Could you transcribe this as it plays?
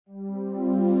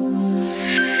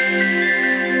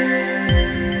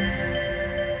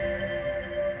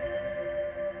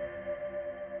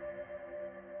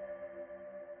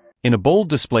In a bold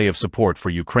display of support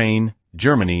for Ukraine,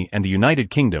 Germany and the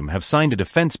United Kingdom have signed a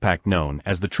defense pact known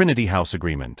as the Trinity House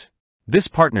Agreement. This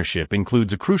partnership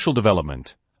includes a crucial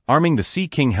development, arming the Sea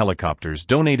King helicopters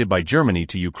donated by Germany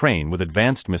to Ukraine with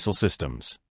advanced missile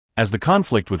systems. As the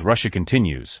conflict with Russia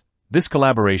continues, this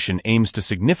collaboration aims to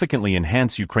significantly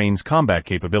enhance Ukraine's combat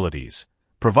capabilities,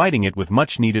 providing it with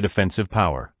much-needed offensive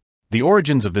power. The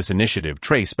origins of this initiative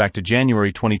trace back to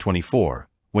January 2024,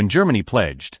 when Germany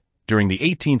pledged, during the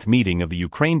 18th meeting of the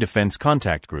Ukraine Defense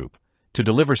Contact Group, to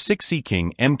deliver 6 Sea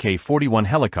King Mk-41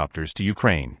 helicopters to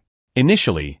Ukraine.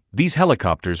 Initially, these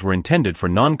helicopters were intended for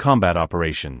non-combat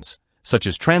operations, such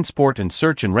as transport and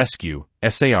search and rescue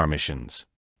 (SAR) missions.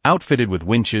 Outfitted with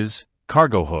winches,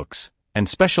 cargo hooks, and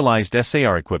specialized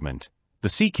SAR equipment, the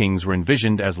Sea Kings were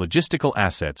envisioned as logistical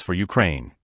assets for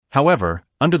Ukraine. However,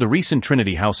 under the recent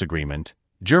Trinity House Agreement,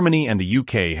 Germany and the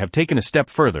UK have taken a step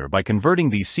further by converting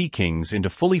these Sea Kings into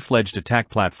fully fledged attack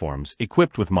platforms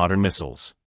equipped with modern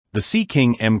missiles. The Sea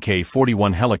King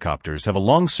Mk-41 helicopters have a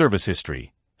long service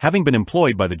history, having been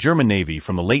employed by the German Navy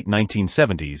from the late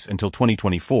 1970s until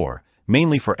 2024,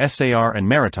 mainly for SAR and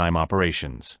maritime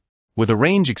operations. With a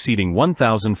range exceeding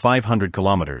 1,500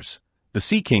 kilometers, the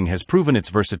Sea King has proven its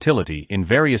versatility in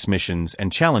various missions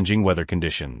and challenging weather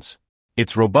conditions.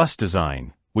 Its robust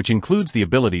design, which includes the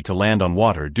ability to land on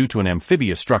water due to an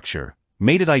amphibious structure,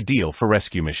 made it ideal for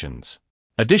rescue missions.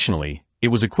 Additionally, it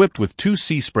was equipped with 2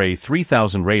 Sea Spray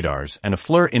 3000 radars and a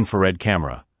FLIR infrared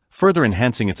camera, further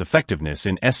enhancing its effectiveness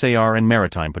in SAR and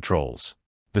maritime patrols.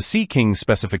 The Sea King's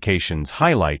specifications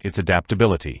highlight its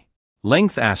adaptability.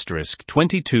 Length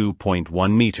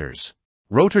 *22.1 meters.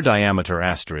 Rotor diameter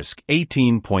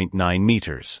 *18.9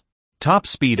 meters. Top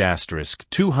speed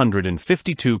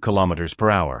 *252 kilometers per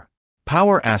hour.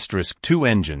 Power *2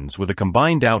 engines with a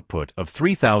combined output of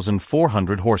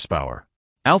 3,400 horsepower.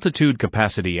 Altitude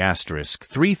capacity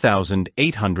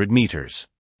 *3,800 meters.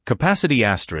 Capacity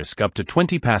up to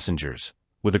 20 passengers,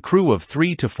 with a crew of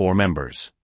 3 to 4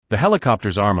 members. The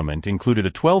helicopter's armament included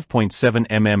a 12.7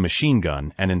 mm machine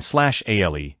gun and an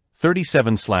 /ALE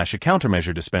 37/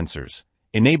 countermeasure dispensers,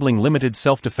 enabling limited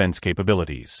self-defense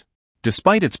capabilities.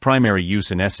 Despite its primary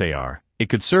use in SAR, it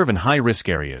could serve in high-risk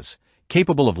areas,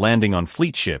 capable of landing on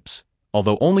fleet ships,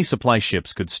 although only supply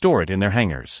ships could store it in their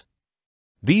hangars.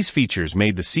 These features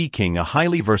made the Sea King a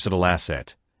highly versatile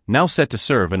asset, now set to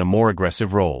serve in a more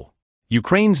aggressive role.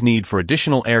 Ukraine's need for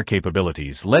additional air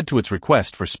capabilities led to its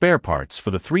request for spare parts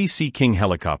for the 3 Sea King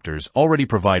helicopters already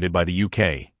provided by the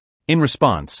UK. In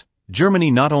response, Germany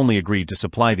not only agreed to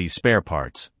supply these spare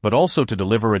parts, but also to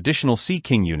deliver additional Sea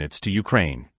King units to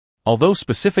Ukraine. Although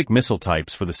specific missile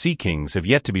types for the Sea Kings have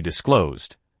yet to be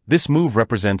disclosed, this move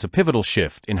represents a pivotal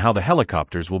shift in how the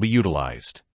helicopters will be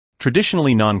utilized.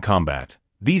 Traditionally non-combat,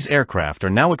 these aircraft are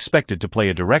now expected to play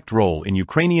a direct role in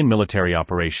Ukrainian military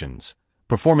operations,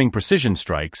 performing precision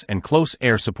strikes and close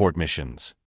air support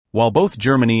missions. While both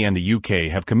Germany and the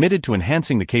UK have committed to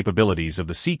enhancing the capabilities of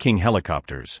the Sea King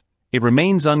helicopters, it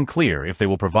remains unclear if they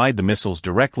will provide the missiles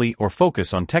directly or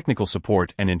focus on technical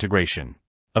support and integration.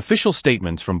 Official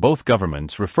statements from both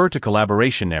governments refer to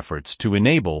collaboration efforts to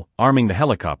enable arming the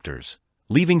helicopters,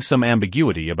 leaving some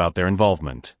ambiguity about their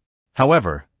involvement.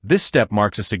 However, this step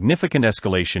marks a significant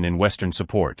escalation in Western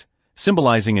support,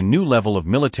 symbolizing a new level of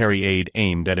military aid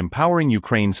aimed at empowering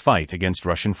Ukraine's fight against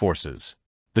Russian forces.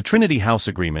 The Trinity House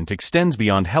Agreement extends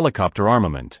beyond helicopter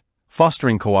armament,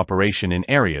 fostering cooperation in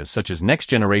areas such as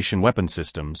next-generation weapon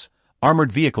systems,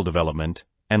 armored vehicle development,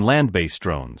 and land-based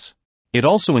drones. It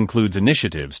also includes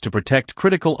initiatives to protect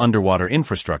critical underwater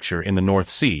infrastructure in the North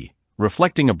Sea,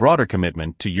 reflecting a broader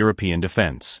commitment to European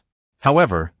defense.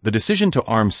 However, the decision to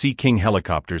arm Sea King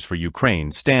helicopters for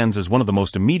Ukraine stands as one of the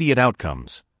most immediate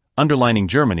outcomes, underlining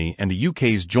Germany and the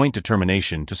UK's joint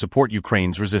determination to support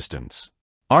Ukraine's resistance.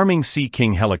 Arming Sea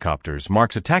King helicopters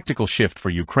marks a tactical shift for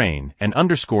Ukraine and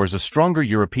underscores a stronger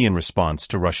European response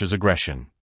to Russia's aggression.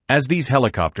 As these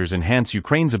helicopters enhance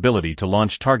Ukraine's ability to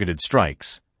launch targeted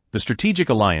strikes, the strategic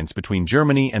alliance between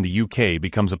Germany and the UK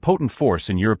becomes a potent force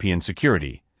in European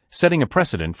security, setting a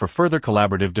precedent for further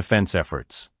collaborative defense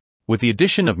efforts. With the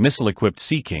addition of missile-equipped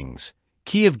Sea Kings,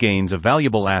 Kyiv gains a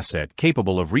valuable asset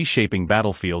capable of reshaping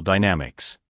battlefield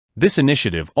dynamics. This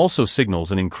initiative also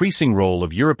signals an increasing role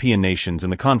of European nations in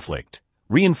the conflict,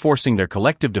 reinforcing their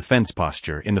collective defense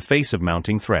posture in the face of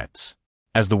mounting threats.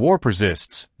 As the war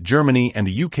persists, Germany and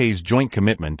the UK's joint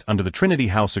commitment under the Trinity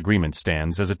House Agreement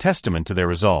stands as a testament to their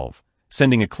resolve,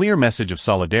 sending a clear message of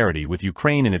solidarity with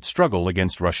Ukraine in its struggle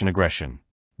against Russian aggression.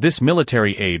 This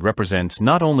military aid represents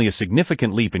not only a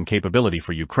significant leap in capability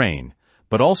for Ukraine,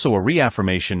 but also a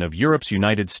reaffirmation of Europe's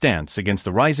united stance against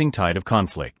the rising tide of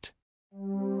conflict.